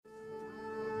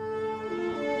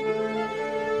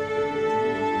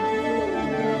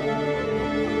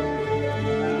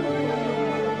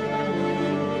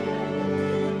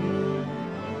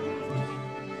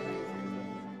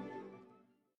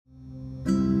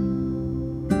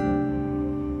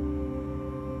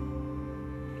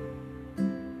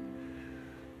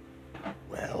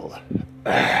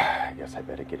I guess I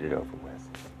better get it over with.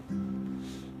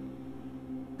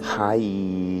 Hi,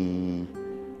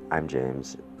 I'm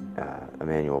James,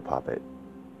 Emmanuel Poppet.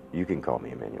 You can call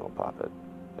me Emmanuel Poppet.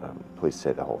 Please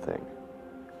say the whole thing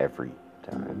every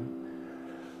time.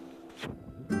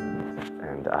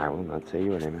 And I will not say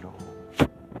your name at all.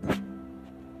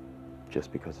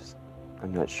 Just because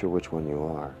I'm not sure which one you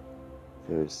are.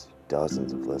 There's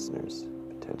dozens of listeners,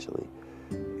 potentially.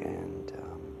 And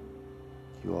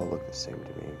you all look the same to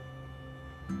me.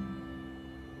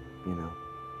 You know,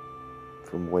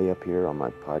 from way up here on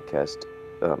my podcast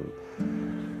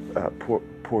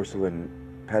porcelain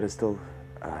pedestal,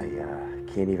 I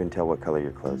can't even tell what color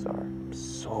your clothes are. I'm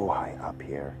so high up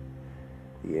here.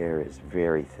 The air is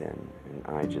very thin, and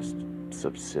I just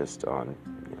subsist on,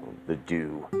 the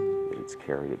dew that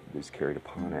is carried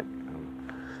upon it.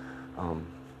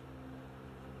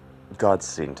 God's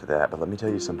seen to that, but let me tell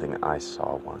you something I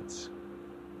saw once.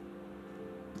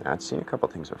 I'd seen a couple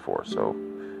things before, so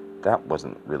that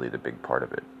wasn't really the big part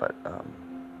of it, but,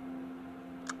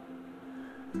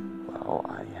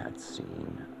 I had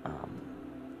seen,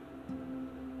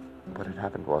 what had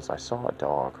happened was I saw a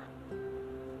dog.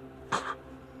 I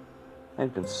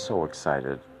had been so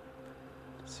excited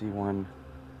to see one.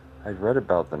 I'd read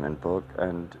about them in book,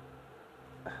 and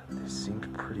they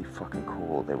seemed pretty fucking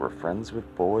cool. They were friends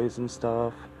with boys and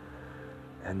stuff,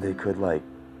 and they could,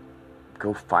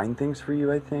 go find things for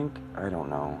you, I think. I don't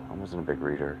know. I wasn't a big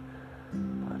reader.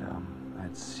 But,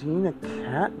 I'd seen a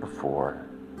cat before,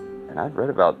 and I'd read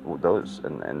about those,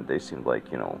 and they seemed like,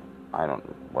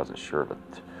 wasn't sure, but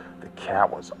the cat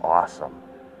was awesome.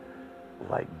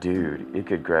 Dude, it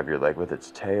could grab your leg with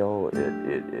its tail.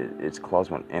 Its claws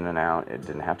went in and out. It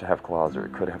didn't have to have claws, or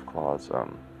it could have claws.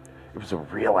 It was a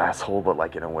real asshole,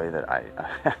 but in a way that I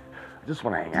just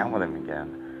want to hang out with him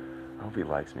again. I hope he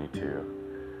likes me too.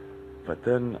 But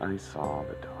then I saw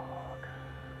the dog,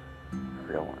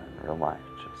 real one, in real life,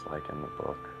 just like in the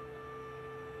book.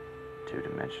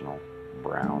 2-dimensional,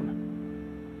 brown.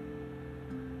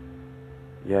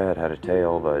 Yeah, it had a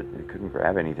tail, but it couldn't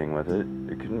grab anything with it.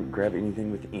 It couldn't grab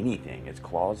anything with anything. Its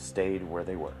claws stayed where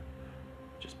they were,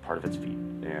 just part of its feet.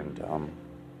 And,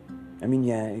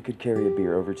 it could carry a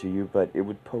beer over to you, but it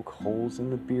would poke holes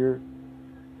in the beer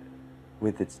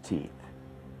with its teeth.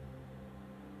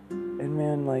 And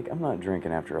man, I'm not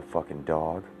drinking after a fucking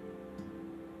dog.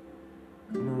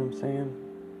 You know what I'm saying?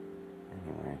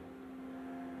 Anyway.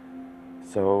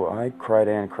 So I cried,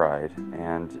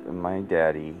 and my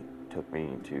daddy took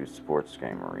me to sports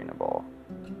game arena ball.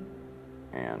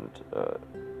 And,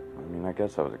 I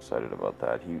guess I was excited about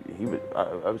that. He was,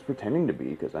 I was pretending to be,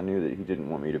 because I knew that he didn't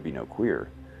want me to be no queer.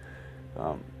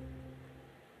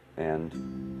 And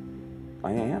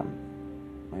I am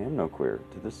no queer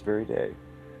to this very day.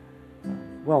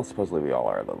 Well, supposedly we all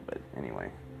are a little bit,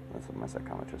 anyway. That's what my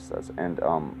psychometrist says. And,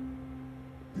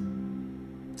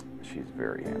 she's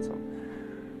very handsome.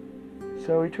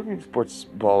 So he took me to sports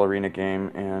ball arena game,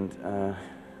 and,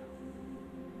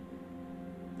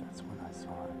 that's when I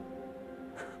saw it.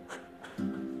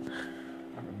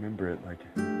 I remember it, I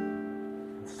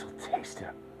can still taste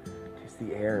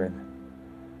the air, and,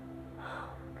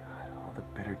 oh God, all the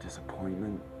bitter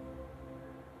disappointment.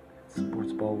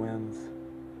 Sports ball wins.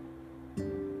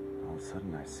 All of a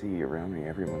sudden I see around me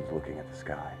everyone's looking at the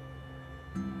sky.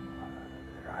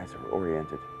 Their eyes are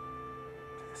oriented to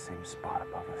the same spot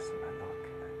above us, and I look.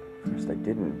 At first I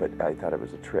didn't, but I thought it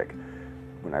was a trick.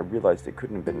 When I realized it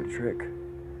couldn't have been a trick,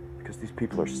 because these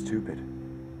people are stupid.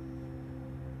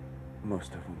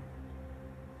 Most of them.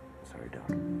 Sorry, Doc.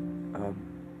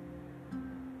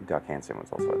 Doc Hansen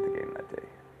was also at the game that day.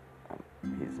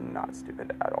 He's not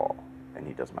stupid at all, and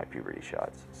he does my puberty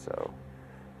shots, so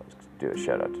let's do a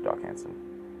shout out to Doc Hansen.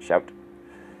 Shout.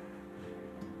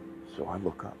 So I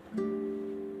look up.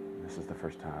 This is the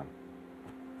first time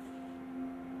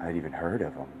I'd even heard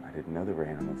of them. I didn't know there were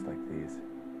animals like these.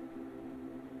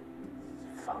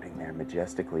 Floating there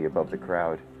majestically above the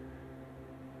crowd.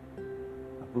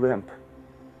 A blimp.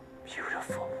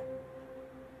 Beautiful.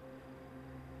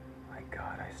 My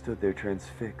God, I stood there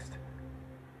transfixed,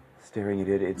 staring at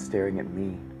it staring at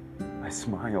me. I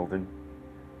smiled, and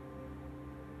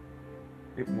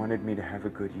it wanted me to have a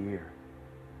good year.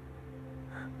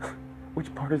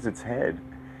 Which part is its head?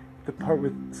 The part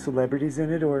with celebrities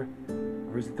in it, or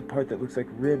is it the part that looks like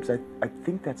ribs? I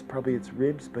think that's probably its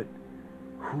ribs, but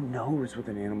who knows with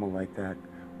an animal like that?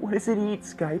 What does it eat,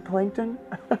 sky plankton?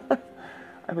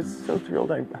 I was so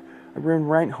thrilled. I ran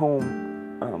right home.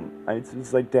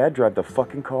 It's like, Dad, drive the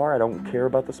fucking car. I don't care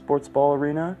about the sports ball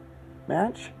arena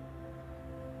match.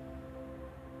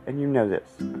 And you know this,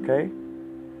 okay?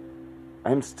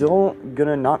 I'm still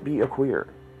gonna not be a queer.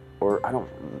 Or I don't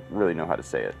really know how to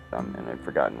say it, and I've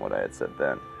forgotten what I had said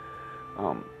then.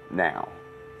 Now,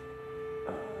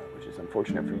 which is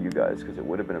unfortunate for you guys, because it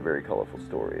would have been a very colorful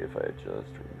story if I had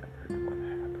just remembered what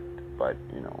happened. But,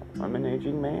 I'm an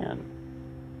aging man.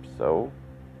 So,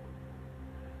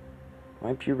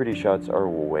 my puberty shots are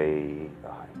way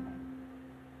behind.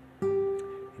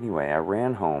 Anyway, I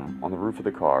ran home on the roof of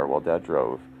the car while Dad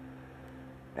drove.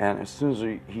 And as soon as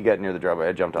he got near the driveway,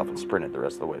 I jumped off and sprinted the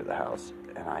rest of the way to the house.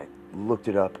 And I looked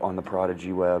it up on the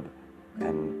Prodigy web,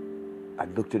 and I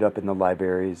looked it up in the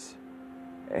libraries,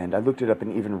 and I looked it up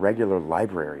in even regular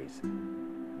libraries.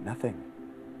 Nothing.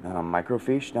 Not on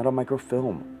microfiche, not on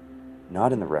microfilm,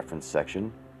 not in the reference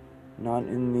section, not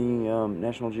in the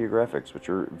National Geographics, which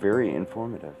are very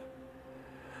informative.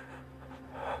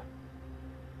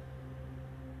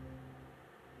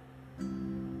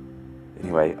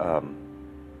 Anyway,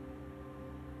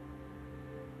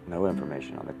 no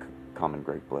information on the common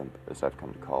great blimp, as I've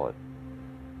come to call it.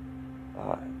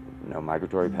 No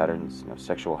migratory patterns, no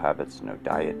sexual habits, no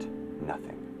diet,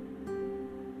 nothing.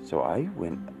 So I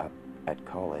went up at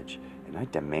college and I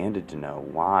demanded to know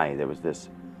why there was this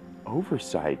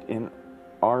oversight in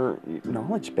our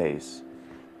knowledge base.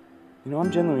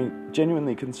 I'm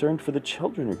genuinely concerned for the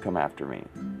children who come after me.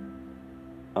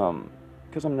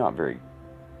 Because I'm not very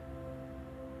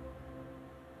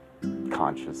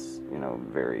conscious,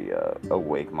 very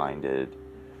awake-minded.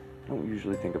 I don't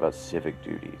usually think about civic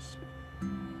duties.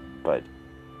 But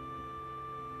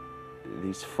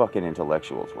these fucking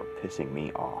intellectuals were pissing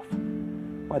me off.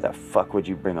 Why the fuck would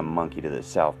you bring a monkey to the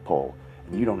South Pole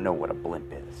and you don't know what a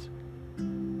blimp is?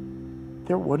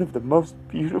 They're one of the most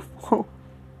beautiful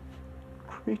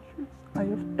creatures I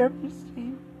have ever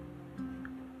seen.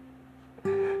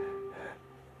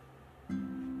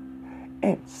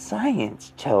 And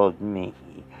science told me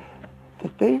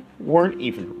that they weren't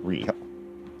even real.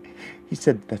 He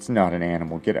said, "That's not an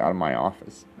animal. Get out of my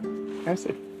office." I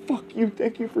said, "Fuck you.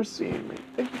 Thank you for seeing me.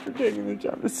 Thank you for taking the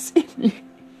time to see me."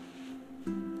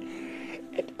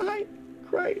 And I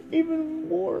cried even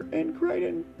more and cried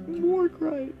and more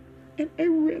cried. And I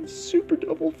ran super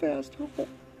double fast home.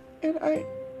 And I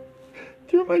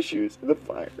threw my shoes in the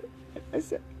fire. And I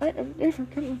said, "I am never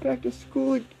coming back to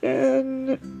school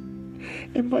again."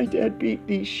 And my dad beat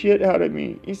the shit out of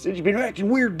me. He said, "You've been acting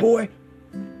weird, boy."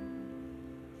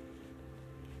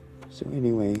 So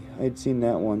anyway, I had seen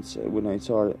that once when I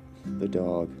saw the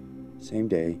dog. Same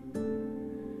day.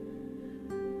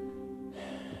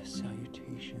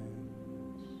 Salutations.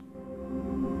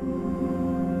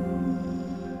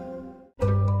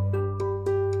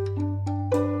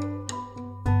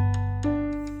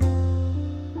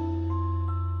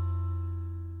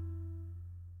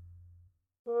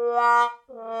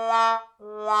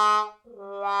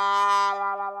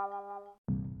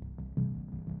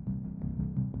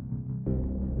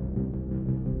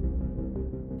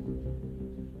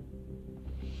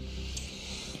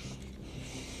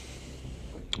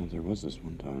 Well, there was this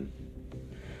one time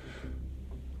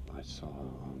I saw,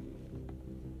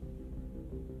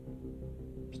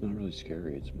 it's not really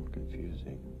scary, it's more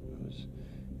confusing. It was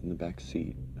in the back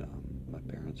seat. My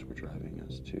parents were driving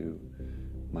us to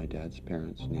my dad's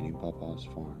parents' Nanny Papa's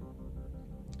farm.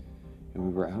 And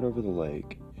we were out over the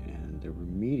lake, and there were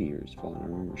meteors falling. I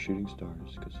remember shooting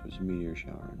stars, because it was a meteor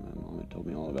shower, and my mom had told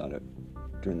me all about it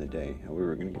during the day, how we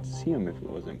were going to get to see them if it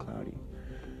wasn't cloudy.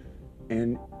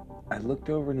 And I looked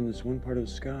over, and in this one part of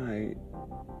the sky,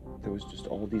 there was just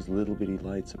all these little bitty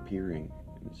lights appearing.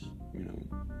 It was,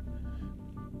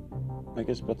 I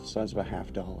guess about the size of a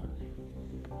 $50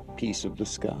 piece of the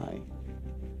sky.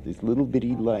 These little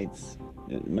bitty lights,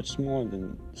 much smaller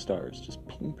than stars, just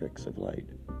pinpricks of light,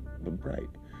 but bright.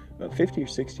 About 50 or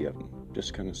 60 of them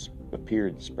just kind of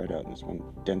appeared, spread out in this one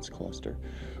dense cluster.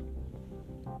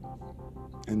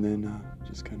 And then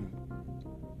just kind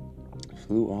of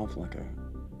flew off like a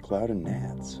cloud of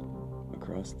gnats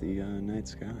across the night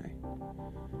sky.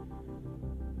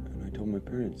 And I told my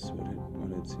parents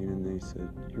what I'd seen, and they said,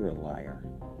 "You're a liar.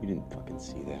 You didn't fucking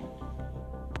see that."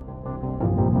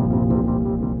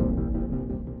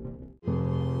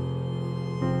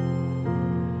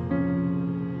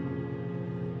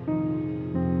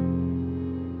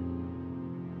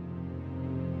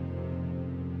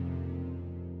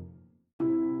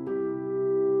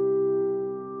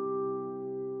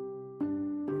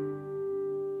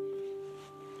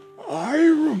 I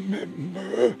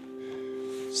remember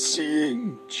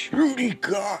seeing Judy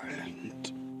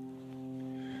Garland.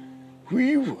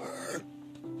 We were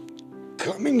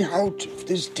coming out of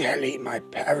this deli my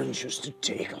parents used to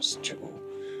take us to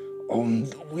on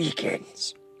the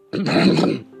weekends.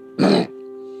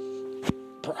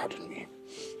 prodded me.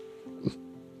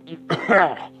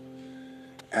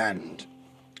 And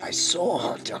I saw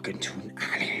her duck into an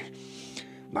alley.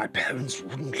 My parents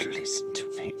wouldn't listen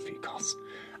to me because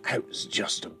I was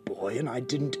just a boy and I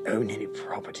didn't own any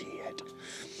property yet.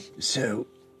 So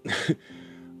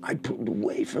I pulled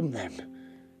away from them,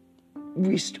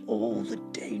 risked all the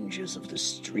dangers of the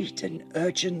street and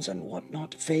urchins and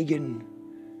whatnot, Fagin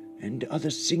and other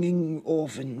singing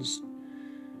orphans,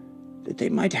 that they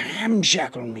might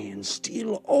hamshackle me and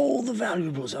steal all the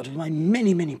valuables out of my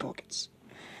many, many pockets.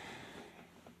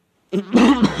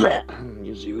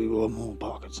 You see, we wore more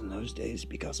pockets in those days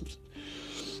because of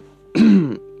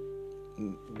the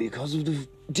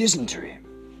dysentery.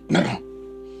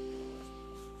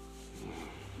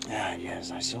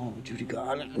 Yes, I saw Judy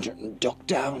Garland duck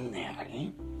down the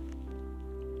alley,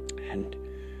 and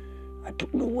I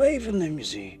pulled away from them, you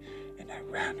see, and I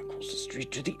ran across the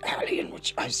street to the alley in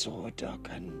which I saw a duck,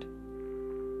 and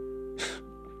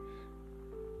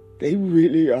they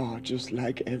really are just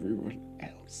like everyone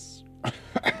else.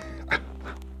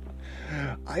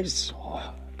 I saw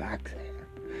her back there,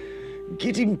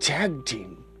 getting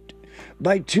tag-teamed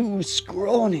by two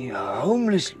scrawny,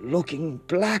 homeless-looking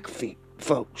black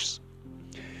folks.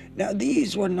 Now,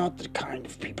 these were not the kind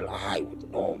of people I would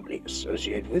normally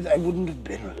associate with. I wouldn't have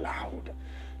been allowed,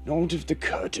 not if the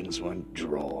curtains weren't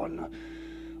drawn,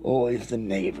 or if the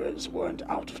neighbors weren't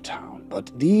out of town.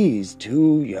 But these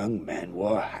two young men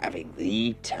were having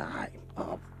the time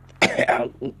of their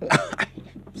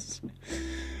lives.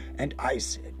 And I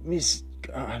said, "Miss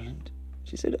Garland,"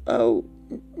 she said, "oh,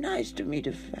 nice to meet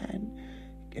a fan."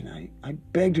 And I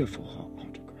begged her for her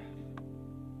autograph.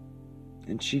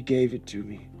 And she gave it to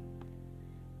me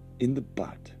in the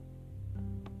butt.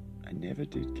 I never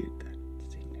did get that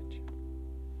signature.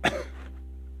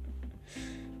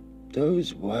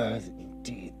 Those were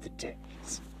indeed the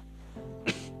days.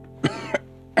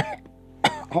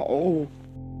 Oh,